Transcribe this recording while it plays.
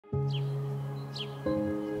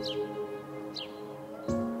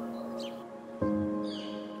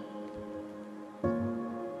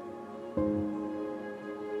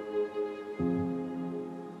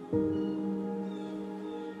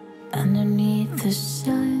Underneath the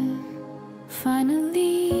sun,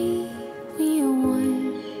 finally we are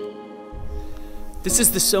one. This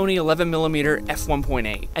is the Sony 11mm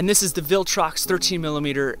f1.8, and this is the Viltrox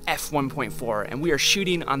 13mm f1.4, and we are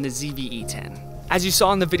shooting on the ZV-E10. As you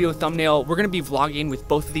saw in the video thumbnail, we're going to be vlogging with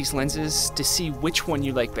both of these lenses to see which one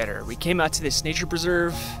you like better. We came out to this nature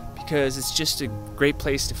preserve because it's just a great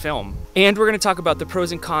place to film. And we're going to talk about the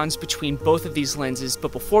pros and cons between both of these lenses,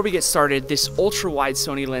 but before we get started, this ultra-wide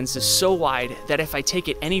Sony lens is so wide that if I take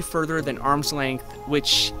it any further than arm's length,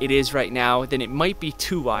 which it is right now, then it might be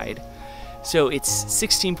too wide. So it's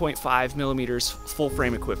 16.5 millimeters full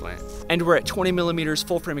frame equivalent. And we're at 20 millimeters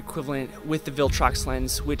full frame equivalent with the Viltrox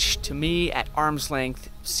lens, which to me at arm's length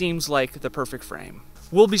seems like the perfect frame.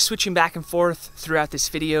 We'll be switching back and forth throughout this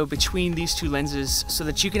video between these two lenses so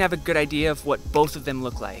that you can have a good idea of what both of them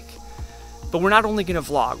look like. But we're not only gonna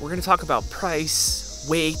vlog, we're gonna talk about price,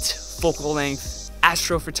 weight, focal length,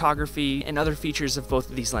 astrophotography, and other features of both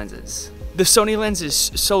of these lenses. The Sony lens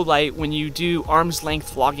is so light when you do arm's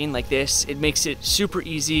length vlogging like this, it makes it super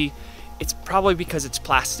easy. It's probably because it's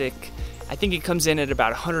plastic. I think it comes in at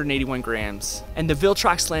about 181 grams. And the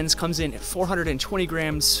Viltrox lens comes in at 420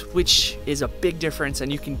 grams, which is a big difference,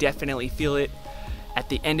 and you can definitely feel it at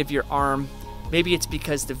the end of your arm. Maybe it's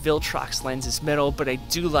because the Viltrox lens is metal, but I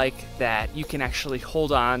do like that you can actually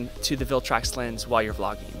hold on to the Viltrox lens while you're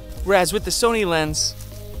vlogging. Whereas with the Sony lens,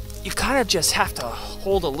 you kind of just have to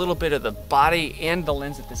hold a little bit of the body and the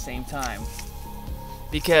lens at the same time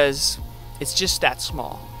because it's just that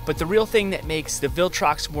small. But the real thing that makes the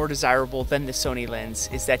Viltrox more desirable than the Sony lens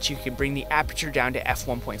is that you can bring the aperture down to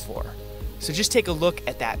f1.4. So just take a look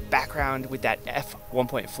at that background with that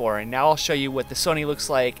f1.4, and now I'll show you what the Sony looks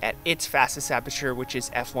like at its fastest aperture, which is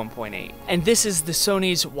f1.8. And this is the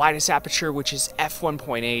Sony's widest aperture, which is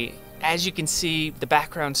f1.8. As you can see, the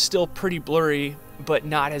background's still pretty blurry, but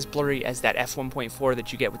not as blurry as that f1.4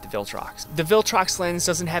 that you get with the Viltrox. The Viltrox lens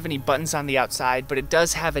doesn't have any buttons on the outside, but it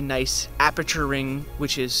does have a nice aperture ring,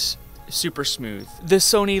 which is super smooth. The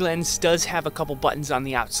Sony lens does have a couple buttons on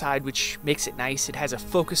the outside, which makes it nice. It has a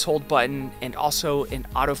focus hold button and also an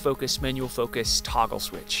autofocus, manual focus toggle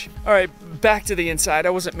switch. All right, back to the inside.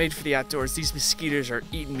 I wasn't made for the outdoors. These mosquitoes are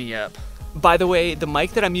eating me up. By the way, the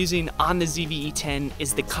mic that I'm using on the ZV-E10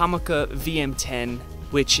 is the Comica VM10,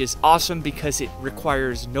 which is awesome because it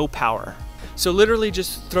requires no power. So literally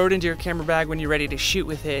just throw it into your camera bag when you're ready to shoot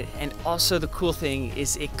with it. And also the cool thing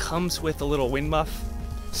is it comes with a little wind muff.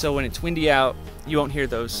 So when it's windy out, you won't hear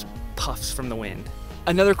those puffs from the wind.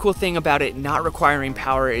 Another cool thing about it not requiring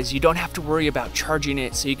power is you don't have to worry about charging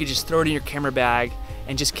it. So you can just throw it in your camera bag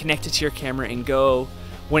and just connect it to your camera and go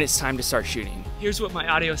when it's time to start shooting. Here's what my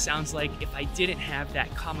audio sounds like if I didn't have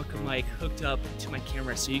that Comica mic hooked up to my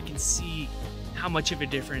camera, so you can see how much of a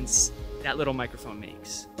difference that little microphone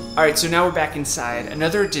makes. All right, so now we're back inside.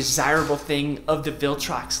 Another desirable thing of the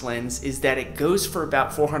Viltrox lens is that it goes for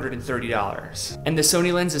about $430. And the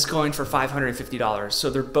Sony lens is going for $550. So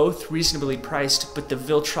they're both reasonably priced, but the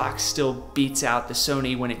Viltrox still beats out the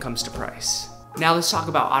Sony when it comes to price. Now let's talk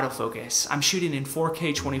about autofocus. I'm shooting in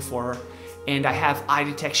 4K 24, and I have eye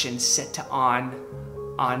detection set to on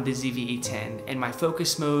the ZV-E10, and my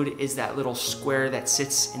focus mode is that little square that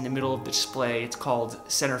sits in the middle of the display. It's called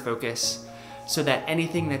center focus, so that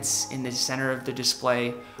anything that's in the center of the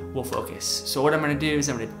display will focus. So what I'm gonna do is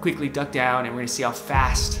I'm gonna quickly duck down and we're gonna see how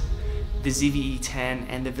fast the ZV-E10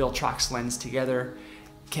 and the Viltrox lens together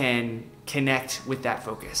can connect with that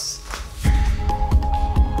focus.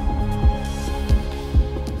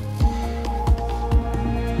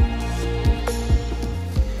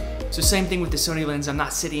 So same thing with the Sony lens. I'm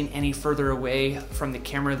not sitting any further away from the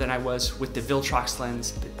camera than I was with the Viltrox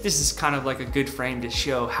lens. But this is kind of like a good frame to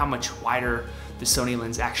show how much wider the Sony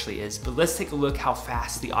lens actually is. But let's take a look how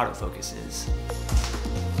fast the autofocus is.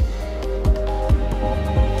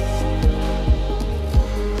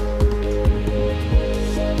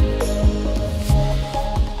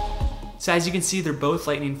 So as you can see, they're both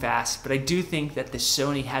lightning fast, but I do think that the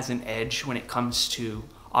Sony has an edge when it comes to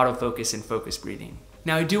autofocus and focus breathing.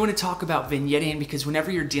 Now I do want to talk about vignetting because whenever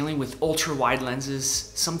you're dealing with ultra wide lenses,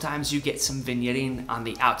 sometimes you get some vignetting on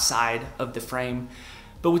the outside of the frame.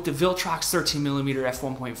 But with the Viltrox 13mm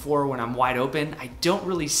f1.4, when I'm wide open, I don't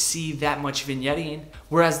really see that much vignetting.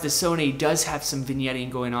 Whereas the Sony does have some vignetting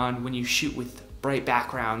going on when you shoot with bright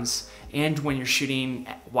backgrounds and when you're shooting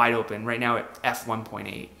wide open, right now at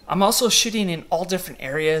f1.8. I'm also shooting in all different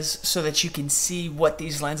areas so that you can see what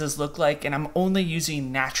these lenses look like, and I'm only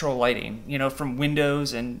using natural lighting, you know, from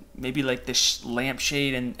windows and maybe like this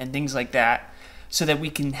lampshade and things like that, so that we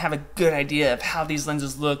can have a good idea of how these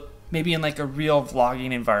lenses look, maybe in like a real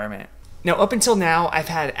vlogging environment. Now, up until now, I've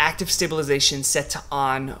had active stabilization set to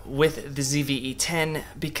on with the ZV-E10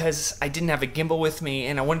 because I didn't have a gimbal with me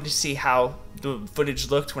and I wanted to see how the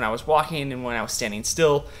footage looked when I was walking and when I was standing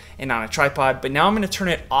still and on a tripod. But now I'm going to turn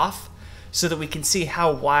it off so that we can see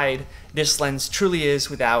how wide this lens truly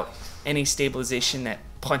is without any stabilization that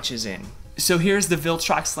punches in. So here's the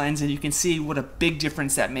Viltrox lens, and you can see what a big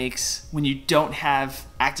difference that makes when you don't have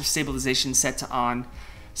active stabilization set to on.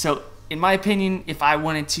 So in my opinion, if I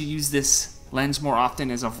wanted to use this lens more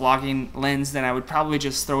often as a vlogging lens, then I would probably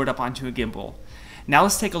just throw it up onto a gimbal. Now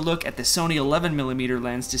let's take a look at the Sony 11mm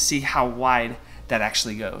lens to see how wide that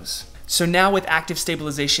actually goes. So now with active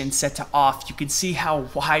stabilization set to off, you can see how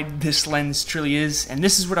wide this lens truly is. And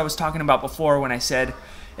this is what I was talking about before when I said,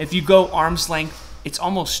 if you go arm's length, it's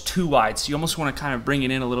almost too wide. So you almost want to kind of bring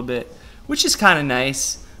it in a little bit, which is kind of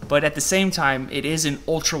nice. But at the same time, it is an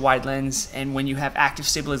ultra wide lens, and when you have active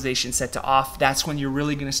stabilization set to off, that's when you're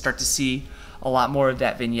really going to start to see a lot more of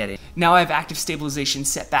that vignetting. Now I have active stabilization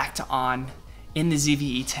set back to on in the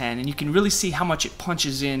ZV-E10, and you can really see how much it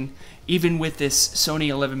punches in even with this Sony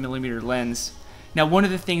 11mm lens. Now, one of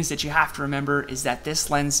the things that you have to remember is that this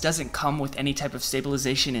lens doesn't come with any type of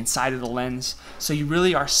stabilization inside of the lens, so you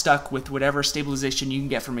really are stuck with whatever stabilization you can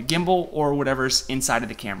get from a gimbal or whatever's inside of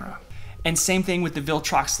the camera. And same thing with the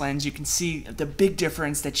Viltrox lens. You can see the big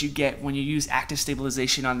difference that you get when you use active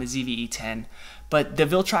stabilization on the ZV-E10. But the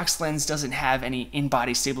Viltrox lens doesn't have any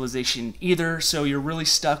in-body stabilization either, so you're really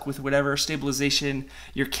stuck with whatever stabilization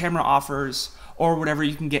your camera offers or whatever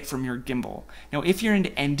you can get from your gimbal. Now, if you're into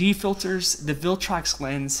ND filters, the Viltrox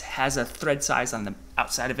lens has a thread size on the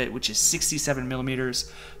outside of it, which is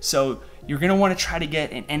 67mm. So you're gonna wanna try to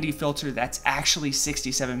get an ND filter that's actually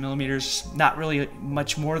 67mm, not really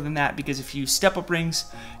much more than that, because if you step up rings,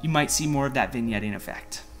 you might see more of that vignetting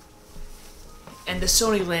effect. And the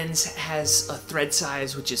Sony lens has a thread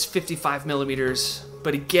size, which is 55mm,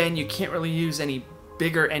 but again, you can't really use any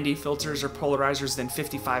bigger ND filters or polarizers than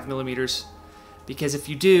 55mm. Because if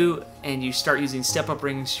you do, and you start using step-up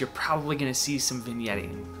rings, you're probably going to see some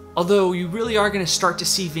vignetting. Although you really are going to start to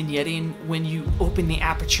see vignetting when you open the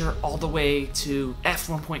aperture all the way to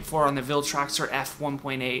f1.4 on the Viltrox or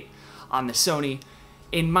f1.8 on the Sony.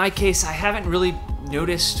 In my case, I haven't really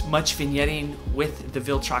noticed much vignetting with the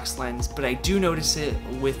Viltrox lens, but I do notice it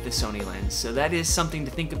with the Sony lens. So that is something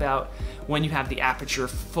to think about when you have the aperture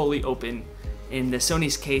fully open, in the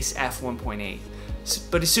Sony's case, f1.8.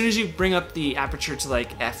 But as soon as you bring up the aperture to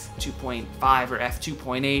like f2.5 or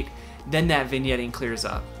f2.8, then that vignetting clears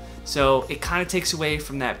up. So it kind of takes away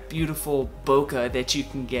from that beautiful bokeh that you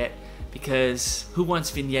can get, because who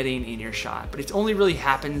wants vignetting in your shot? But it only really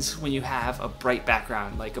happens when you have a bright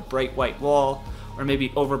background, like a bright white wall or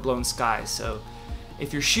maybe overblown skies. So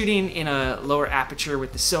if you're shooting in a lower aperture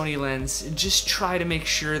with the Sony lens, just try to make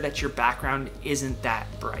sure that your background isn't that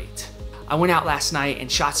bright. I went out last night and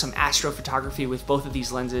shot some astrophotography with both of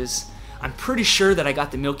these lenses. I'm pretty sure that I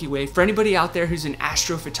got the Milky Way. For anybody out there who's an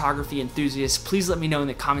astrophotography enthusiast, please let me know in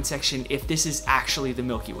the comment section if this is actually the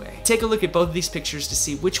Milky Way. Take a look at both of these pictures to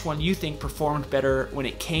see which one you think performed better when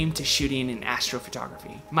it came to shooting in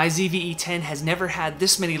astrophotography. My ZV-E10 has never had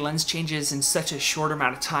this many lens changes in such a short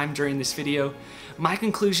amount of time during this video. My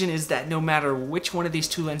conclusion is that no matter which one of these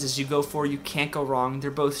two lenses you go for, you can't go wrong.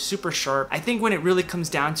 They're both super sharp. I think when it really comes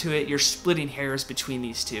down to it, you're splitting hairs between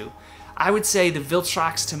these two. I would say the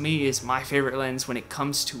Viltrox to me is my favorite lens when it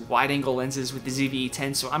comes to wide-angle lenses with the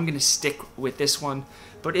ZV-E10, so I'm going to stick with this one.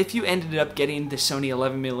 But if you ended up getting the Sony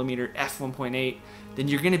 11mm f1.8, then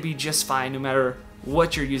you're going to be just fine no matter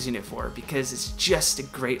what you're using it for, because it's just a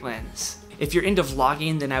great lens. If you're into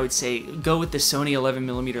vlogging, then I would say go with the Sony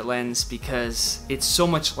 11mm lens because it's so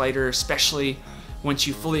much lighter, especially once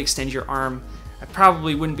you fully extend your arm. I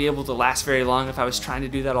probably wouldn't be able to last very long if I was trying to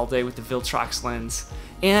do that all day with the Viltrox lens.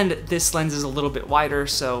 And this lens is a little bit wider,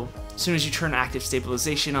 so as soon as you turn active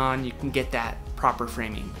stabilization on, you can get that proper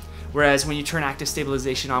framing. Whereas when you turn active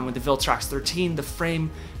stabilization on with the Viltrox 13, the frame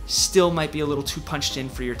still might be a little too punched in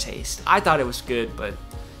for your taste. I thought it was good, but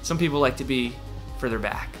some people like to be further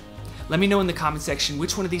back. Let me know in the comment section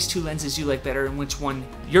which one of these two lenses you like better and which one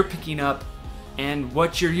you're picking up and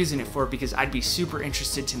what you're using it for, because I'd be super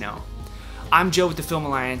interested to know. I'm Joe with the Film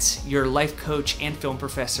Alliance, your life coach and film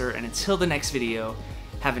professor, and until the next video,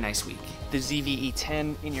 have a nice week. The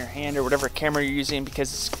ZV-E10 in your hand or whatever camera you're using,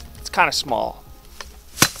 because it's kind of small.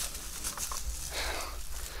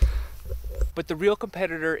 But the real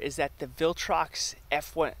competitor is that the Viltrox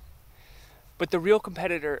F1. But the real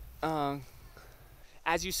competitor,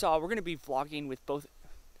 as you saw, we're going to be vlogging with both.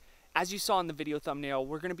 As you saw in the video thumbnail,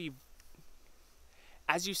 we're going to be.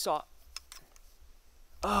 As you saw.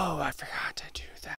 Oh, I forgot to do that.